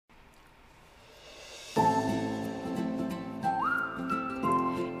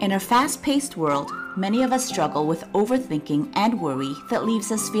In our fast-paced world, many of us struggle with overthinking and worry that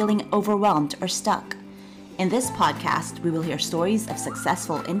leaves us feeling overwhelmed or stuck. In this podcast, we will hear stories of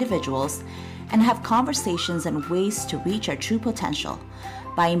successful individuals and have conversations on ways to reach our true potential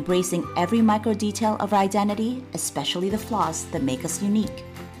by embracing every micro detail of our identity, especially the flaws that make us unique.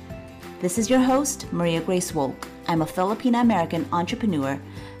 This is your host, Maria Grace Wolk. I'm a Filipino-American entrepreneur,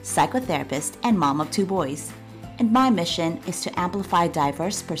 psychotherapist, and mom of 2 boys. And my mission is to amplify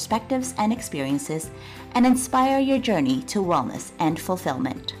diverse perspectives and experiences and inspire your journey to wellness and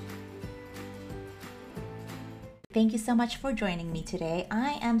fulfillment. Thank you so much for joining me today.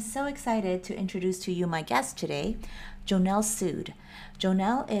 I am so excited to introduce to you my guest today, Jonelle Sood.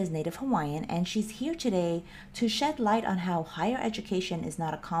 Jonelle is Native Hawaiian, and she's here today to shed light on how higher education is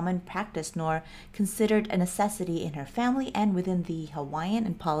not a common practice nor considered a necessity in her family and within the Hawaiian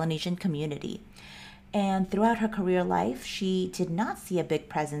and Polynesian community. And throughout her career life, she did not see a big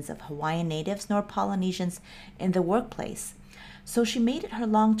presence of Hawaiian natives nor Polynesians in the workplace. So she made it her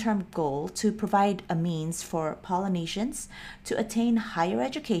long-term goal to provide a means for Polynesians to attain higher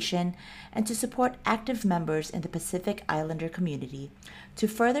education and to support active members in the Pacific Islander community to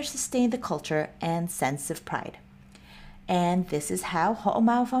further sustain the culture and sense of pride. And this is how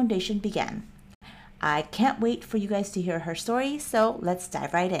Ho'omau Foundation began. I can't wait for you guys to hear her story, so let's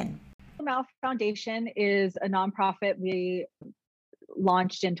dive right in. Ho'omau Foundation is a nonprofit we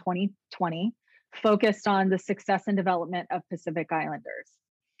launched in 2020, focused on the success and development of Pacific Islanders.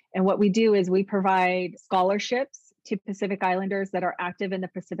 And what we do is we provide scholarships to Pacific Islanders that are active in the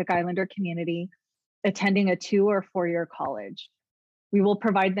Pacific Islander community, attending a 2 or 4-year college. We will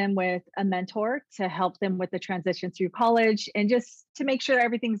provide them with a mentor to help them with the transition through college and just to make sure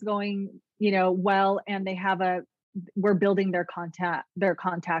everything's going, well, and we're building their contacts, their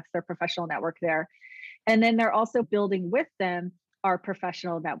professional network there. And then they're also building with them our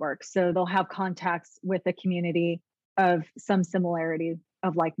professional network. So they'll have contacts with a community of some similarity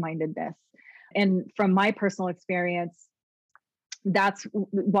of like-mindedness. And from my personal experience, that's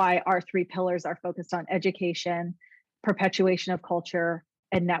why our 3 pillars are focused on education, perpetuation of culture,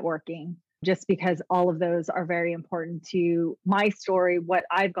 and networking, just because all of those are very important to my story, what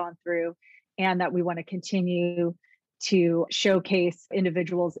I've gone through, and that we want to continue to showcase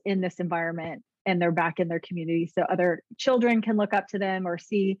individuals in this environment and they're back in their community so other children can look up to them or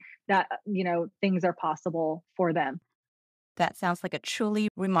see that, things are possible for them. That sounds like a truly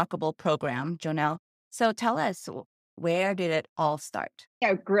remarkable program, Jonelle. So tell us, where did it all start?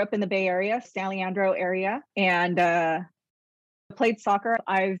 I grew up in the Bay Area, San Leandro area, and played soccer.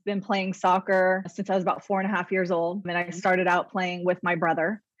 I've been playing soccer since I was about 4.5 years old. And I started out playing with my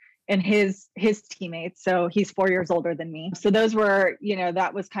brother and his teammates. So he's 4 years older than me. So those were,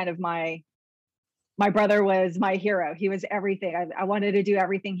 that was kind of my brother was my hero. He was everything. I wanted to do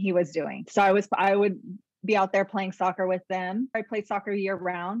everything he was doing. So I would be out there playing soccer with them. I played soccer year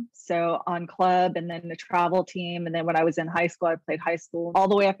round. So on club and then the travel team. And then when I was in high school, I played high school all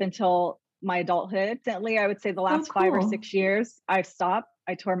the way up until my adulthood. Recently, I would say the last 5 or 6 years, I've stopped.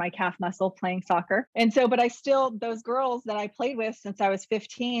 I tore my calf muscle playing soccer. And so, but those girls that I played with since I was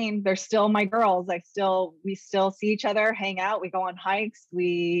 15, they're still my girls. We still see each other, hang out. We go on hikes.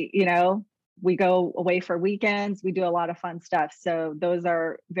 We go away for weekends. We do a lot of fun stuff. So those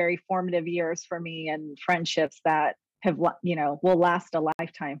are very formative years for me and friendships that have, will last a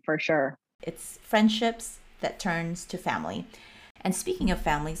lifetime for sure. It's friendships that turns to family. And speaking of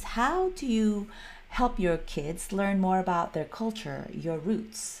families, how do you help your kids learn more about their culture, your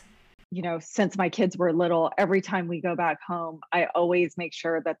roots? Since my kids were little, every time we go back home, I always make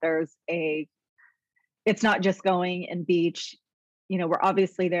sure that it's not just going and beach. We're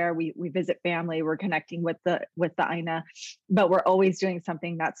obviously there. We visit family. We're connecting with the Aina, but we're always doing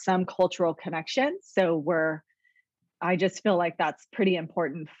something that's some cultural connection. So I just feel like that's pretty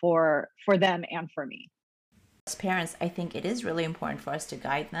important for them and for me. As parents, I think it is really important for us to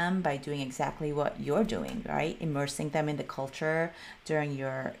guide them by doing exactly what you're doing, right? Immersing them in the culture during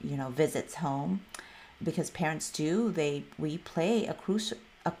your, visits home, because parents we play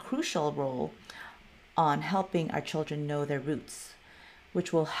a crucial role on helping our children know their roots,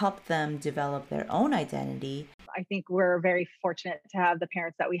 which will help them develop their own identity. I think we're very fortunate to have the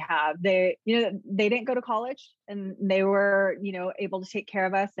parents that we have. They didn't go to college and they were, able to take care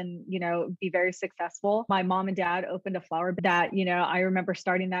of us and, be very successful. My mom and dad opened a flower that, I remember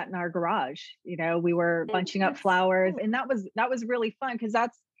starting that in our garage. We were bunching up flowers, and that was really fun because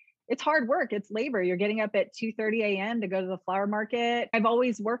it's hard work. It's labor. You're getting up at 2:30 a.m. to go to the flower market. I've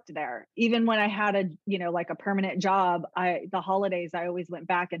always worked there. Even when I had like a permanent job, the holidays, I always went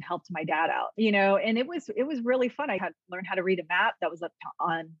back and helped my dad out, and it was really fun. I had learned how to read a map that was up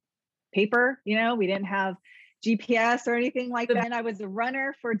on paper. We didn't have GPS or anything like that. And I was a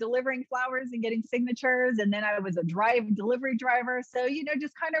runner for delivering flowers and getting signatures. And then I was a delivery driver. So,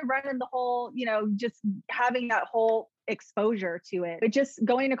 just kind of running the whole, just having that whole exposure to it. But just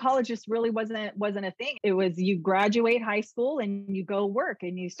going to college just really wasn't a thing. It was you graduate high school and you go work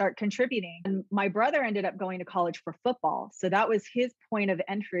and you start contributing. And my brother ended up going to college for football. So that was his point of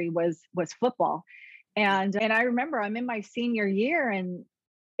entry was football. And I remember I'm in my senior year and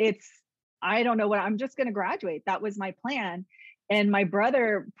I don't know what, I'm just going to graduate. That was my plan. And my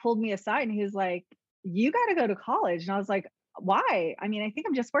brother pulled me aside and he was like, you got to go to college. And I was like, why? I mean, I think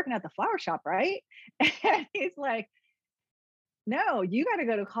I'm just working at the flower shop, right? And he's like, no, you got to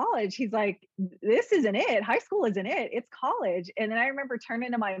go to college. He's like, this isn't it. High school isn't it. It's college. And then I remember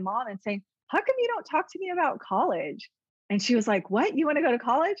turning to my mom and saying, how come you don't talk to me about college? And she was like, what? You want to go to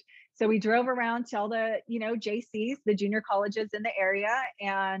college? So we drove around to all the, JCs, the junior colleges in the area.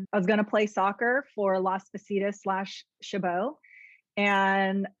 And I was going to play soccer for Las Positas/Chabot.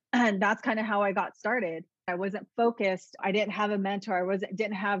 And that's kind of how I got started. I wasn't focused. I didn't have a mentor.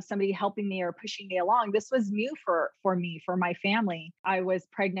 Didn't have somebody helping me or pushing me along. This was new for me, for my family. I was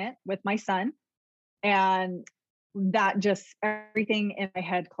pregnant with my son, and that just everything in my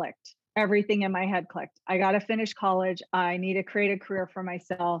head clicked. Everything in my head clicked. I got to finish college. I need to create a career for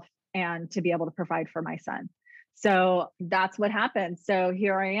myself and to be able to provide for my son. So that's what happened. So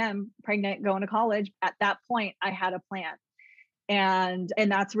here I am, pregnant, going to college. At that point, I had a plan. And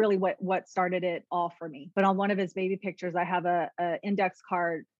that's really what started it all for me. But on one of his baby pictures, I have a index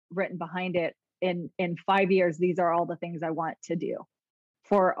card written behind it. In 5 years, these are all the things I want to do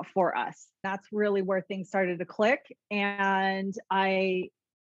for us. That's really where things started to click. And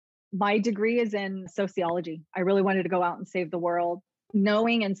my degree is in sociology. I really wanted to go out and save the world,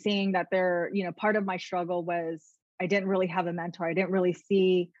 knowing and seeing that part of my struggle was I didn't really have a mentor. I didn't really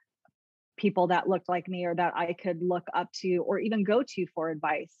see people that looked like me or that I could look up to or even go to for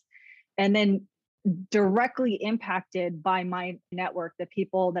advice. And then directly impacted by my network, the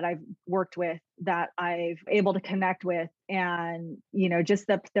people that I've worked with, that I've able to connect with, and, just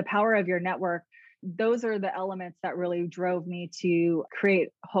the power of your network. Those are the elements that really drove me to create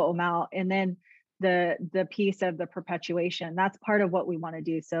Ho'omau. And then the piece of the perpetuation, that's part of what we want to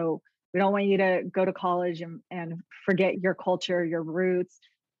do. So we don't want you to go to college and forget your culture, your roots.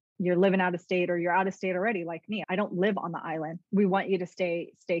 You're living out of state or you're out of state already, like me. I don't live on the island. We want you to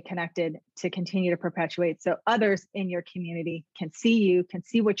stay connected, to continue to perpetuate, so others in your community can see you, can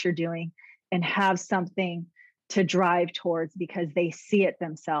see what you're doing, and have something to drive towards because they see it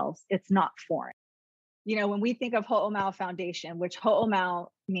themselves. It's not foreign. When we think of Ho'omau Foundation, which Ho'omau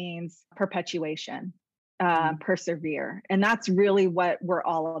means perpetuation, persevere. And that's really what we're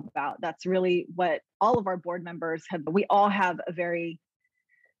all about. That's really what all of our board members have. We all have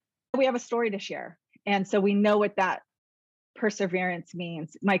we have a story to share. And so we know what that perseverance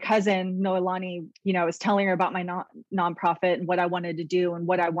means. My cousin, Noelani, I was telling her about my nonprofit and what I wanted to do and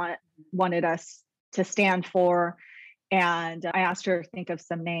what I wanted us to stand for. And I asked her to think of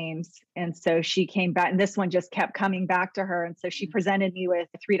some names. And so she came back, and this one just kept coming back to her. And so she presented me with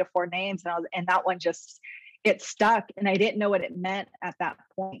 3 to 4 names, and that one it stuck. And I didn't know what it meant at that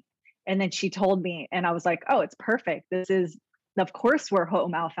point. And then she told me, and I was like, oh, it's perfect. Of course, we're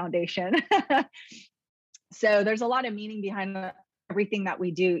Ho'omau Foundation. So there's a lot of meaning behind everything that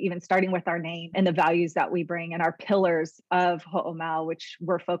we do, even starting with our name and the values that we bring and our pillars of Ho'omau, which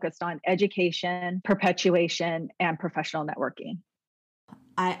we're focused on education, perpetuation, and professional networking.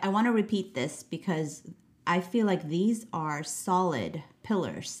 I want to repeat this because I feel like these are solid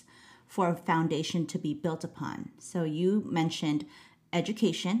pillars for a foundation to be built upon. So you mentioned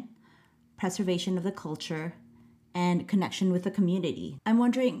education, preservation of the culture, and connection with the community. I'm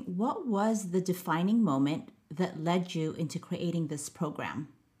wondering, what was the defining moment that led you into creating this program?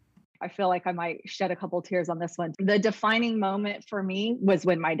 I feel like I might shed a couple of tears on this one. The defining moment for me was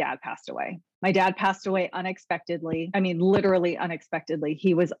when my dad passed away. My dad passed away unexpectedly. I mean, literally unexpectedly.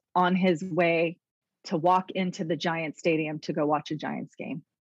 He was on his way to walk into the Giants stadium to go watch a Giants game.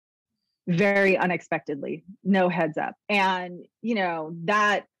 Very unexpectedly, no heads up. And,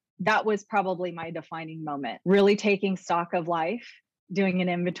 that was probably my defining moment, really taking stock of life, doing an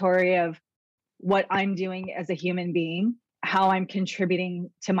inventory of what I'm doing as a human being, how I'm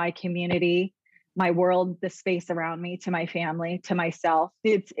contributing to my community, my world, the space around me, to my family, to myself.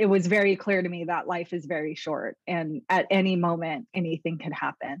 It was very clear to me that life is very short, and at any moment, anything could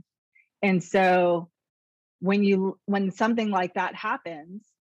happen. And so when something like that happens,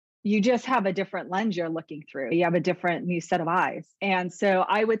 you just have a different lens you're looking through. You have a different new set of eyes. And so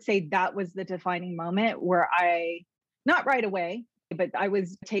I would say that was the defining moment where not right away, but I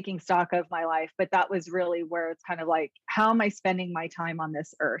was taking stock of my life. But that was really where it's kind of like, how am I spending my time on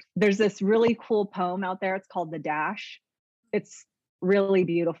this earth? There's this really cool poem out there. It's called The Dash. It's really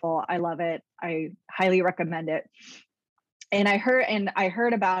beautiful. I love it. I highly recommend it. And I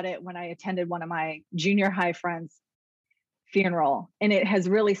heard about it when I attended one of my junior high friends' funeral, and it has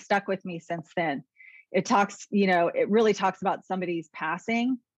really stuck with me since then. It really talks about somebody's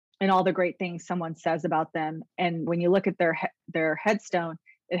passing and all the great things someone says about them. And when you look at their headstone,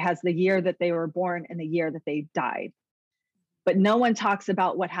 it has the year that they were born and the year that they died. But no one talks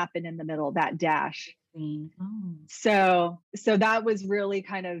about what happened in the middle, that dash. Oh. So that was really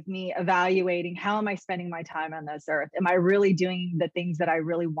kind of me evaluating, how am I spending my time on this earth? Am I really doing the things that I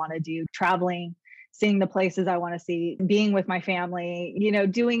really want to do? Traveling, seeing the places I want to see, being with my family,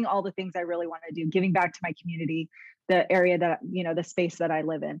 doing all the things I really want to do, giving back to my community, the area that, the space that I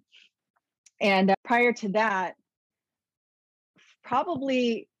live in. And prior to that,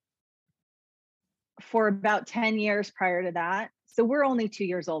 probably for about 10 years prior to that. So we're only 2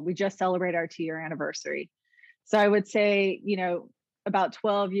 years old. We just celebrated our 2-year anniversary. So I would say, about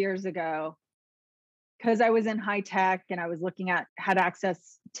 12 years ago, because I was in high tech and I was had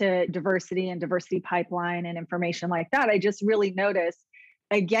access to diversity and diversity pipeline and information like that, I just really noticed,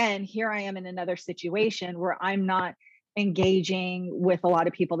 again, here I am in another situation where I'm not engaging with a lot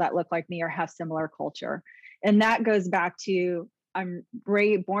of people that look like me or have similar culture. And that goes back to, I'm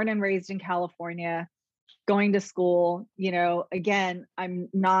born and raised in California, going to school, again, I'm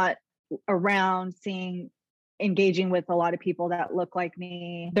not around engaging with a lot of people that look like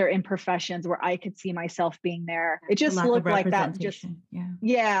me. They're in professions where I could see myself being there. It just looked like that.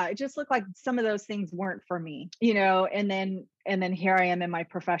 Yeah, it just looked like some of those things weren't for me, and then here I am in my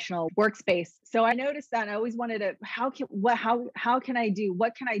professional workspace. So I noticed that, and I always wanted to, how can I do,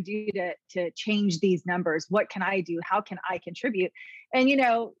 what can I do to change these numbers? What can I do? How can I contribute? And,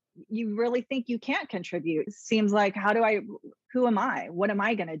 you really think you can't contribute. It seems like, who am I? What am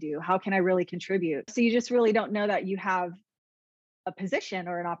I going to do? How can I really contribute? So you just really don't know that you have a position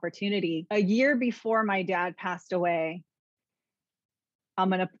or an opportunity. A year before my dad passed away, I'm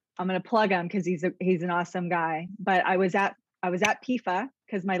gonna plug him because he's an awesome guy. But I was at PIFA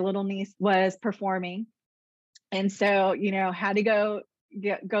because my little niece was performing, and so had to go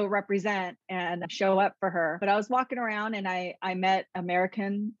represent and show up for her. But I was walking around and I met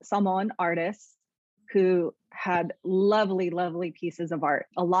American Samoan artists who had lovely, lovely pieces of art,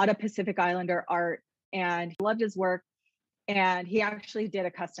 a lot of Pacific Islander art, and loved his work. And he actually did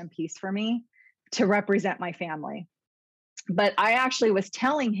a custom piece for me to represent my family. But I actually was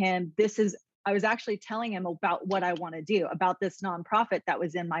telling him I was actually telling him about what I want to do, about this nonprofit that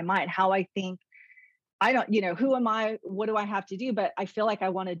was in my mind, how I think, I don't, who am I? What do I have to do? But I feel like I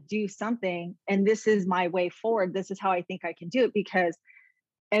want to do something, and this is my way forward. This is how I think I can do it, because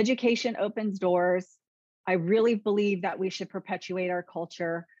education opens doors. I really believe that we should perpetuate our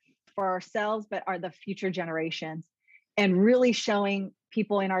culture for ourselves, but are the future generations, and really showing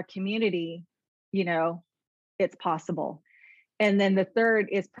people in our community, it's possible. And then the third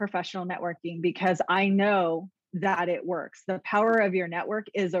is professional networking, because I know that it works. The power of your network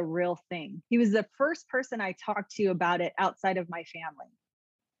is a real thing. He was the first person I talked to about it outside of my family,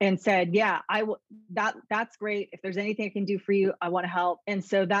 and said, yeah, that's great. If there's anything I can do for you, I want to help. And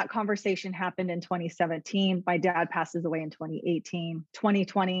so that conversation happened in 2017. My dad passes away in 2018.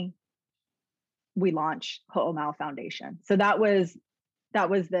 2020, we launched Ho'omau Foundation. So that was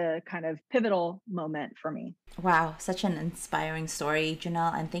the kind of pivotal moment for me. Wow, such an inspiring story,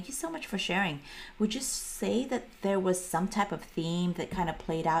 Janelle, and thank you so much for sharing. Would you say that there was some type of theme that kind of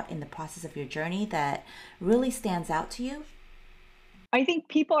played out in the process of your journey that really stands out to you? I think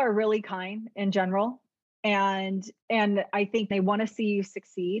people are really kind in general, and I think they want to see you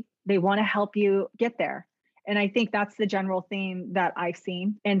succeed. They want to help you get there. And I think that's the general theme that I've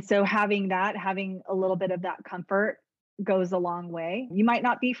seen. And so having a little bit of that comfort goes a long way. You might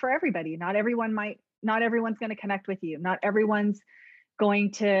not be for everybody. Not everyone's going to connect with you. Not everyone's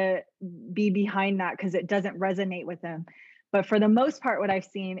going to be behind that because it doesn't resonate with them. But for the most part, what I've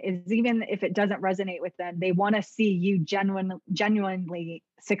seen is, even if it doesn't resonate with them, they want to see you genuinely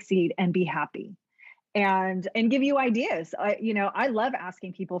succeed and be happy, and give you ideas. I love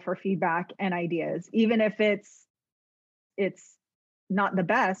asking people for feedback and ideas, even if it's not the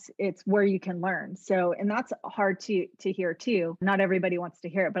best, it's where you can learn. So, and that's hard to hear too. Not everybody wants to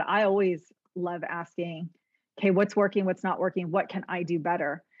hear it, but I always love asking, okay, what's working, what's not working, what can I do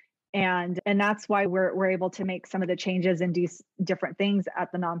better? And that's why we're able to make some of the changes and do different things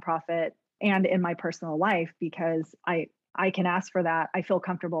at the nonprofit and in my personal life, because I can ask for that. I feel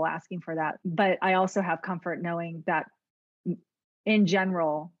comfortable asking for that. But I also have comfort knowing that in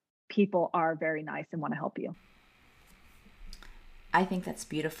general, people are very nice and want to help you. I think that's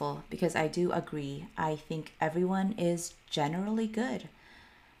beautiful because I do agree. I think everyone is generally good,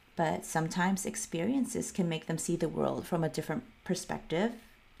 but sometimes experiences can make them see the world from a different perspective,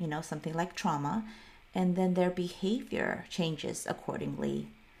 something like trauma, and then their behavior changes accordingly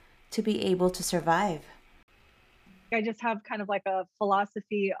to be able to survive. I just have kind of like a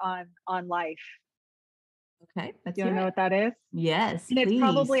philosophy on life. Okay, let's Do you hear know it. what that is? Yes, And it's please.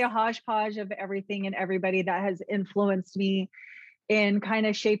 probably a hodgepodge of everything and everybody that has influenced me in kind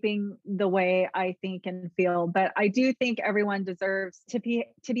of shaping the way I think and feel. But I do think everyone deserves to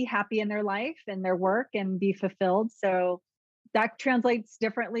be happy in their life and their work and be fulfilled. So that translates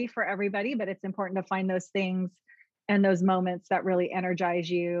differently for everybody, but it's important to find those things and those moments that really energize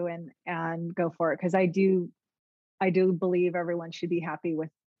you and go for it. Because I do believe everyone should be happy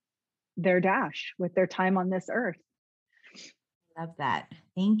with their dash, with their time on this earth. Love that.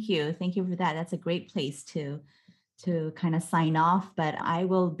 Thank you. Thank you for that. That's a great place to kind of sign off, but I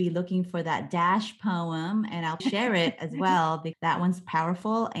will be looking for that Dash poem and I'll share it as well. That one's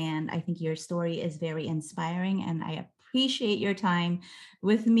powerful and I think your story is very inspiring and I appreciate your time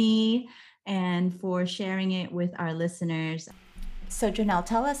with me and for sharing it with our listeners. So Janelle,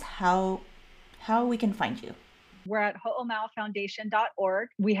 tell us how we can find you. We're at ho'omaufoundation.org.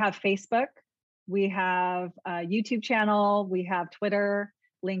 We have Facebook. We have a YouTube channel. We have Twitter,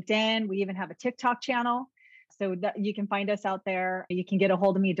 LinkedIn. We even have a TikTok channel. So that you can find us out there. You can get a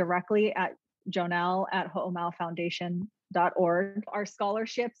hold of me directly at jonelle@ho'omaufoundation.org. Our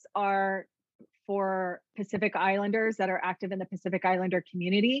scholarships are for Pacific Islanders that are active in the Pacific Islander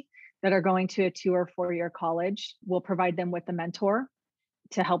community that are going to a 2 or 4 year college. We'll provide them with a mentor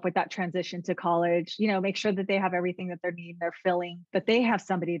to help with that transition to college, make sure that they have everything that they need, they're filling, that they have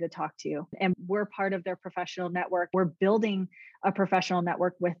somebody to talk to. And we're part of their professional network. We're building a professional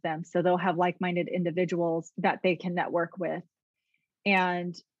network with them. So they'll have like-minded individuals that they can network with.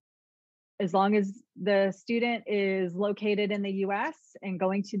 And as long as the student is located in the US and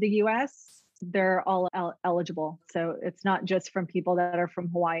going to the US, they're all eligible. So it's not just from people that are from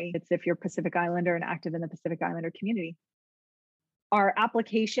Hawaii. It's if you're Pacific Islander and active in the Pacific Islander community. Our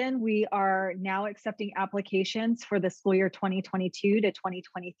application, we are now accepting applications for the school year 2022 to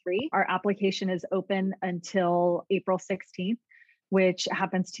 2023. Our application is open until April 16th, which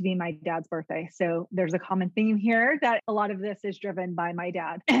happens to be my dad's birthday. So there's a common theme here that a lot of this is driven by my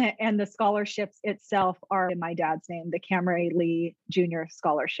dad. And the scholarships itself are in my dad's name, the Camry Lee Jr.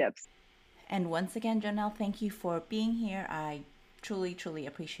 scholarships. And once again, Janelle, thank you for being here. I truly, truly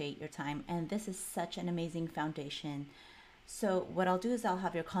appreciate your time. And this is such an amazing foundation. So what I'll do is I'll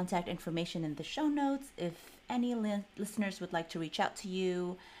have your contact information in the show notes. If any listeners would like to reach out to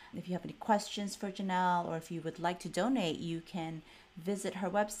you, if you have any questions for Janelle, or if you would like to donate, you can visit her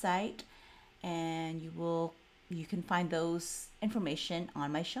website and you can find those information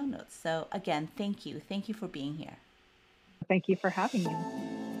on my show notes. So again, thank you. Thank you for being here. Thank you for having me.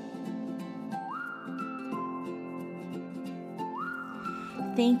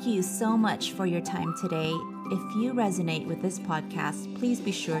 Thank you so much for your time today. If you resonate with this podcast, please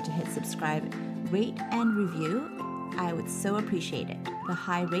be sure to hit subscribe, rate, and review. I would so appreciate it. The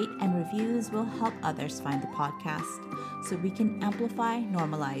high rate and reviews will help others find the podcast so we can amplify,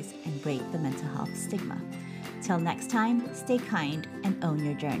 normalize, and break the mental health stigma. Till next time, stay kind and own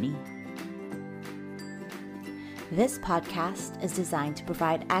your journey. This podcast is designed to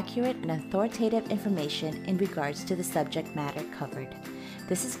provide accurate and authoritative information in regards to the subject matter covered.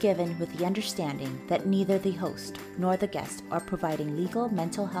 This is given with the understanding that neither the host nor the guest are providing legal,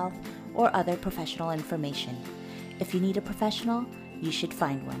 mental health, or other professional information. If you need a professional, you should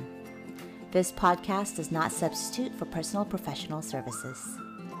find one. This podcast does not substitute for personal professional services.